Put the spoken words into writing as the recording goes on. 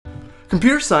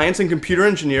Computer science and computer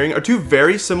engineering are two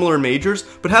very similar majors,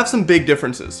 but have some big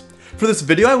differences. For this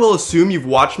video, I will assume you've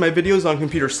watched my videos on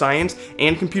computer science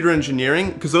and computer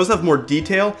engineering, because those have more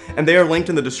detail and they are linked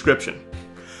in the description.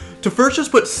 To first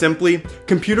just put simply,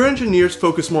 computer engineers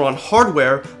focus more on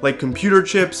hardware like computer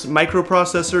chips,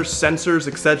 microprocessors, sensors,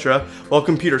 etc., while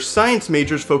computer science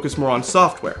majors focus more on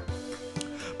software.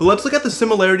 But let's look at the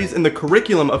similarities in the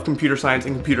curriculum of computer science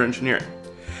and computer engineering.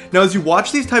 Now, as you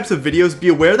watch these types of videos, be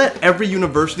aware that every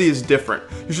university is different.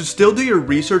 You should still do your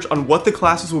research on what the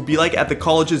classes will be like at the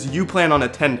colleges you plan on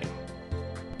attending.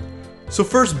 So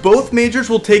first, both majors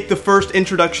will take the first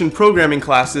introduction programming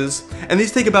classes, and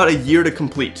these take about a year to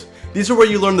complete. These are where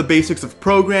you learn the basics of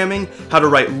programming, how to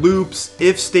write loops,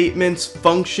 if statements,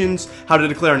 functions, how to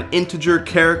declare an integer,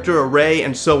 character, array,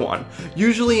 and so on,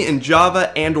 usually in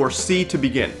Java and/or C to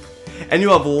begin. And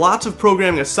you'll have lots of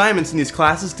programming assignments in these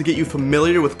classes to get you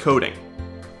familiar with coding.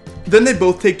 Then they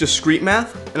both take Discrete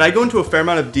Math, and I go into a fair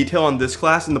amount of detail on this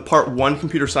class in the Part 1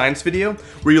 computer science video,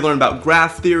 where you learn about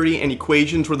graph theory and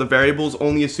equations where the variables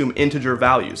only assume integer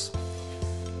values.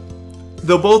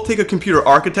 They'll both take a computer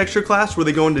architecture class where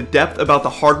they go into depth about the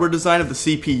hardware design of the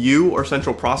CPU, or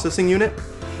central processing unit.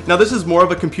 Now, this is more of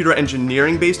a computer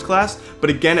engineering based class, but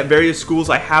again, at various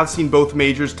schools I have seen both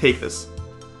majors take this.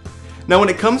 Now, when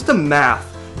it comes to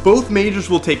math, both majors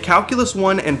will take Calculus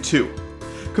 1 and 2.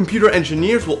 Computer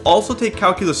engineers will also take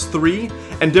Calculus 3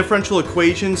 and differential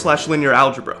equations / linear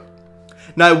algebra.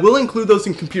 Now, I will include those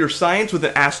in computer science with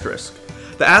an asterisk.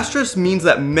 The asterisk means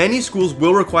that many schools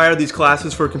will require these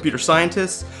classes for computer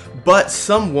scientists, but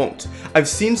some won't. I've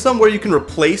seen some where you can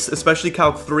replace, especially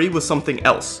Calc 3, with something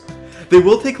else. They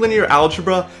will take linear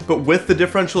algebra, but with the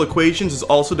differential equations is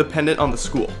also dependent on the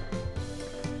school.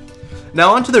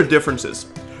 Now on to their differences.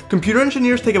 Computer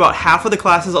engineers take about half of the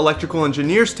classes electrical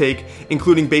engineers take,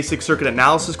 including basic circuit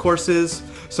analysis courses,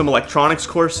 some electronics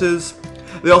courses.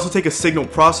 They also take a signal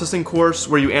processing course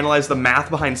where you analyze the math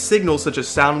behind signals such as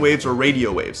sound waves or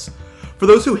radio waves. For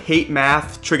those who hate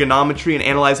math, trigonometry, and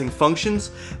analyzing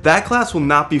functions, that class will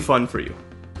not be fun for you.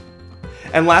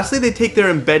 And lastly, they take their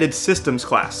embedded systems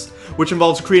class, which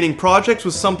involves creating projects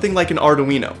with something like an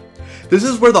Arduino. This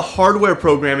is where the hardware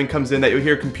programming comes in that you'll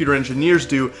hear computer engineers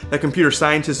do that computer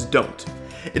scientists don't.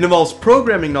 It involves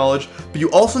programming knowledge, but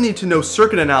you also need to know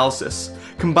circuit analysis.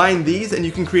 Combine these and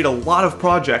you can create a lot of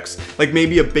projects, like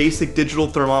maybe a basic digital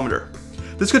thermometer.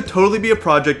 This could totally be a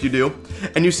project you do,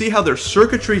 and you see how there's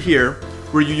circuitry here,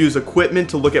 where you use equipment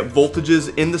to look at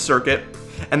voltages in the circuit,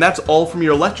 and that's all from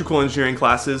your electrical engineering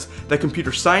classes that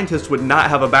computer scientists would not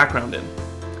have a background in.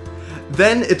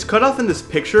 Then it's cut off in this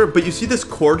picture, but you see this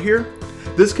cord here?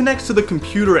 This connects to the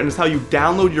computer and is how you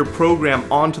download your program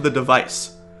onto the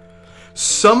device.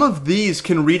 Some of these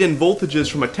can read in voltages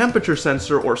from a temperature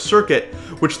sensor or circuit,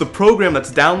 which the program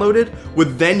that's downloaded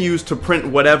would then use to print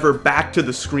whatever back to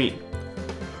the screen.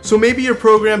 So maybe your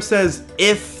program says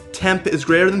if temp is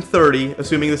greater than 30,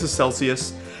 assuming this is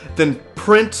Celsius, then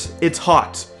print it's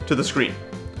hot to the screen.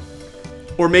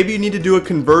 Or maybe you need to do a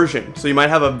conversion, so you might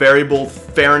have a variable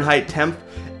Fahrenheit temp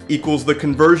equals the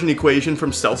conversion equation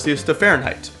from Celsius to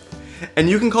Fahrenheit. And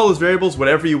you can call those variables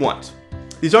whatever you want.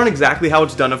 These aren't exactly how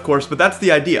it's done, of course, but that's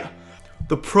the idea.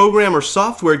 The program or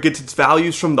software gets its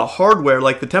values from the hardware,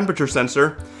 like the temperature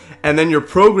sensor, and then your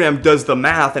program does the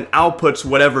math and outputs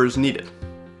whatever is needed.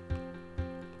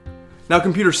 Now,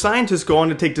 computer scientists go on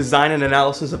to take design and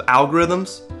analysis of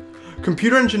algorithms.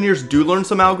 Computer engineers do learn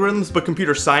some algorithms, but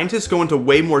computer scientists go into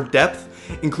way more depth,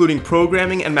 including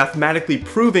programming and mathematically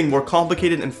proving more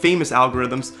complicated and famous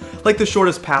algorithms, like the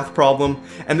shortest path problem,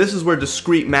 and this is where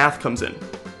discrete math comes in.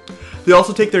 They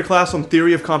also take their class on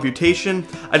theory of computation.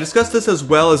 I discussed this as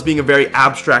well as being a very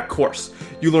abstract course.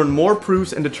 You learn more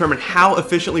proofs and determine how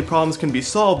efficiently problems can be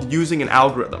solved using an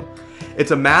algorithm.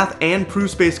 It's a math and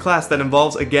proofs-based class that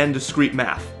involves, again, discrete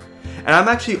math. And I'm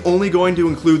actually only going to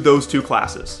include those two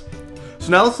classes. So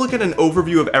now let's look at an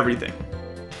overview of everything.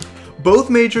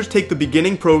 Both majors take the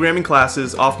beginning programming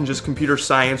classes, often just computer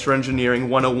science or engineering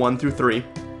 101 through 3,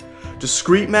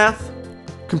 discrete math,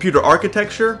 computer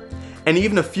architecture, and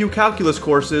even a few calculus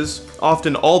courses,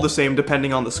 often all the same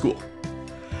depending on the school.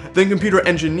 Then computer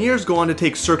engineers go on to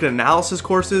take circuit analysis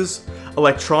courses,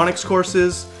 electronics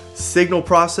courses, signal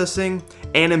processing,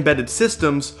 and embedded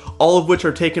systems, all of which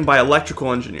are taken by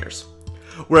electrical engineers.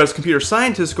 Whereas computer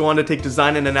scientists go on to take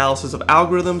design and analysis of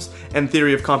algorithms and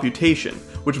theory of computation,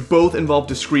 which both involve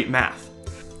discrete math.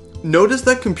 Notice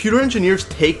that computer engineers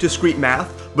take discrete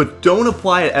math, but don't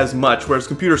apply it as much, whereas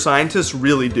computer scientists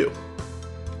really do.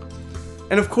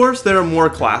 And of course, there are more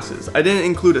classes. I didn't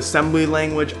include assembly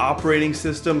language, operating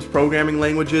systems, programming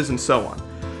languages, and so on.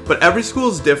 But every school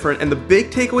is different, and the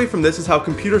big takeaway from this is how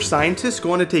computer scientists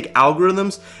go on to take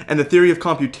algorithms and the theory of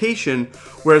computation,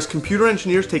 whereas computer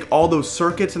engineers take all those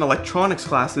circuits and electronics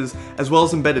classes as well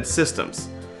as embedded systems.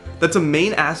 That's a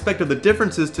main aspect of the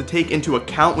differences to take into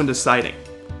account when deciding.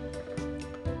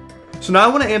 So now I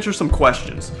want to answer some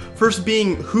questions. First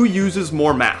being, who uses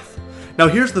more math? Now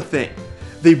here's the thing,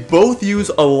 they both use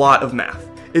a lot of math.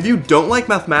 If you don't like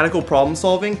mathematical problem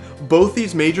solving, both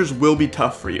these majors will be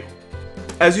tough for you.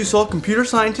 As you saw, computer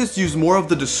scientists use more of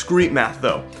the discrete math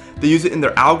though. They use it in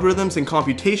their algorithms and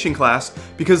computation class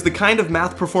because the kind of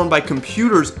math performed by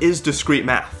computers is discrete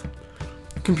math.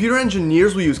 Computer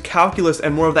engineers will use calculus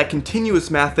and more of that continuous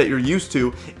math that you're used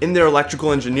to in their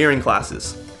electrical engineering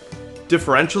classes.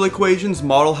 Differential equations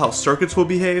model how circuits will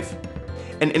behave,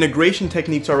 and integration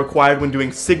techniques are required when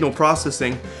doing signal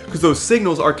processing because those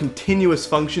signals are continuous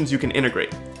functions you can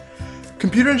integrate.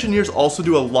 Computer engineers also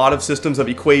do a lot of systems of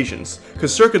equations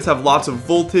because circuits have lots of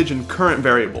voltage and current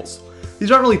variables. These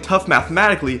aren't really tough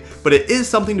mathematically, but it is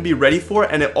something to be ready for,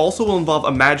 and it also will involve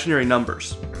imaginary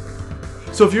numbers.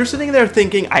 So if you're sitting there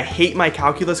thinking, I hate my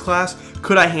calculus class,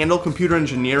 could I handle computer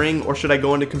engineering or should I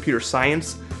go into computer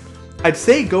science? I'd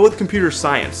say go with computer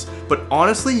science, but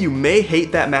honestly you may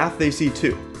hate that math they see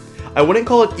too. I wouldn't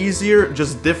call it easier,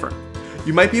 just different.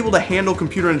 You might be able to handle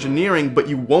computer engineering, but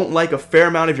you won't like a fair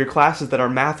amount of your classes that are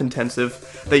math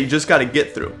intensive that you just gotta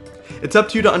get through. It's up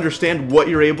to you to understand what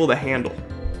you're able to handle.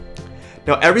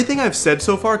 Now everything I've said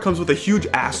so far comes with a huge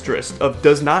asterisk of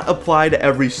does not apply to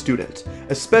every student,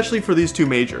 especially for these two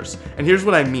majors, and here's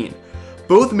what I mean.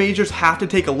 Both majors have to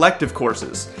take elective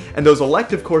courses, and those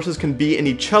elective courses can be in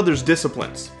each other's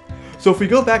disciplines. So if we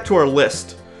go back to our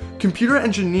list, computer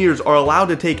engineers are allowed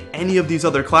to take any of these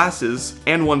other classes,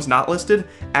 and ones not listed,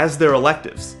 as their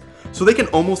electives. So they can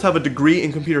almost have a degree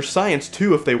in computer science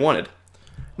too if they wanted.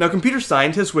 Now computer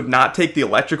scientists would not take the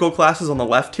electrical classes on the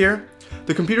left here.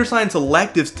 The computer science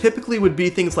electives typically would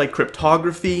be things like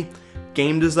cryptography,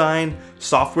 game design,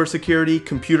 software security,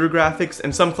 computer graphics,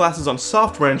 and some classes on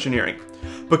software engineering.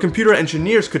 But computer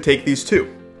engineers could take these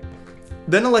too.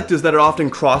 Then electives that are often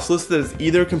cross-listed as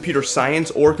either computer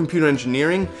science or computer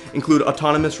engineering include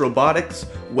autonomous robotics,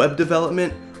 web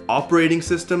development, operating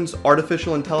systems,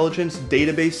 artificial intelligence,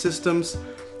 database systems,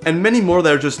 and many more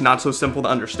that are just not so simple to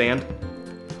understand.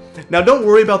 Now don't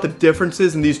worry about the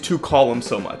differences in these two columns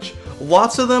so much.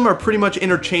 Lots of them are pretty much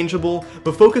interchangeable,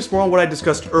 but focus more on what I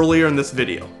discussed earlier in this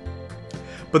video.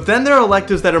 But then there are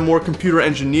electives that are more computer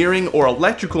engineering or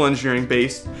electrical engineering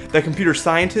based that computer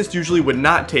scientists usually would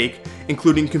not take,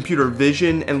 including computer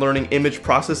vision and learning image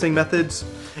processing methods,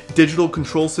 digital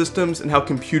control systems and how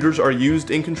computers are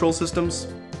used in control systems,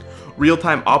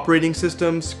 real-time operating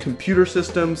systems, computer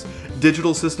systems,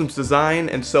 digital systems design,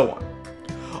 and so on.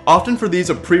 Often for these,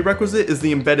 a prerequisite is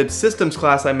the embedded systems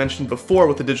class I mentioned before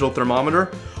with the digital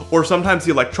thermometer, or sometimes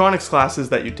the electronics classes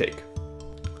that you take.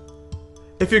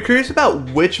 If you're curious about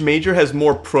which major has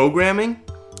more programming,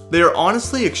 they are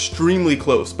honestly extremely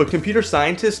close, but computer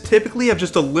scientists typically have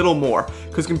just a little more,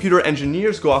 because computer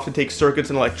engineers go off to take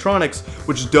circuits and electronics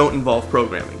which don't involve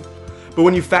programming. But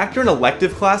when you factor in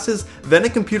elective classes, then a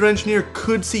computer engineer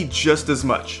could see just as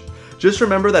much. Just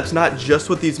remember that's not just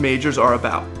what these majors are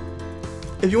about.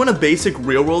 If you want a basic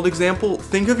real-world example,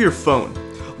 think of your phone.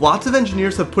 Lots of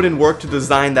engineers have put in work to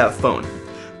design that phone.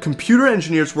 Computer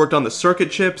engineers worked on the circuit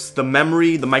chips, the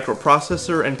memory, the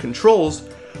microprocessor, and controls,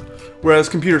 whereas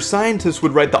computer scientists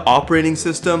would write the operating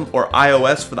system, or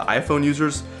iOS for the iPhone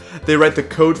users. They write the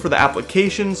code for the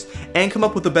applications, and come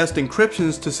up with the best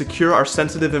encryptions to secure our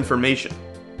sensitive information.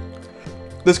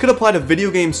 This could apply to video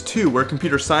games too, where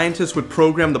computer scientists would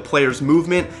program the player's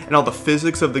movement and all the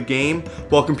physics of the game,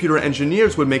 while computer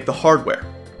engineers would make the hardware.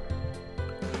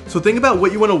 So think about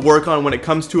what you want to work on when it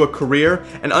comes to a career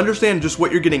and understand just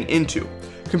what you're getting into.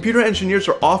 Computer engineers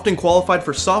are often qualified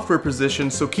for software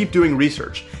positions, so keep doing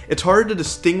research. It's hard to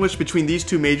distinguish between these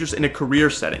two majors in a career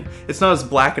setting. It's not as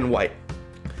black and white.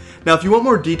 Now if you want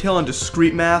more detail on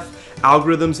discrete math,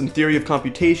 algorithms and theory of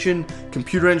computation,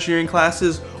 computer engineering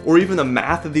classes, or even the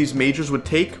math that these majors would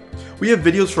take, we have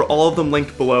videos for all of them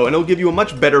linked below, and it'll give you a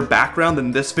much better background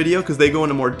than this video because they go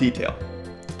into more detail.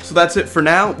 So that's it for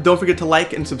now. Don't forget to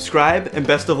like and subscribe, and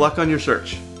best of luck on your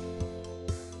search.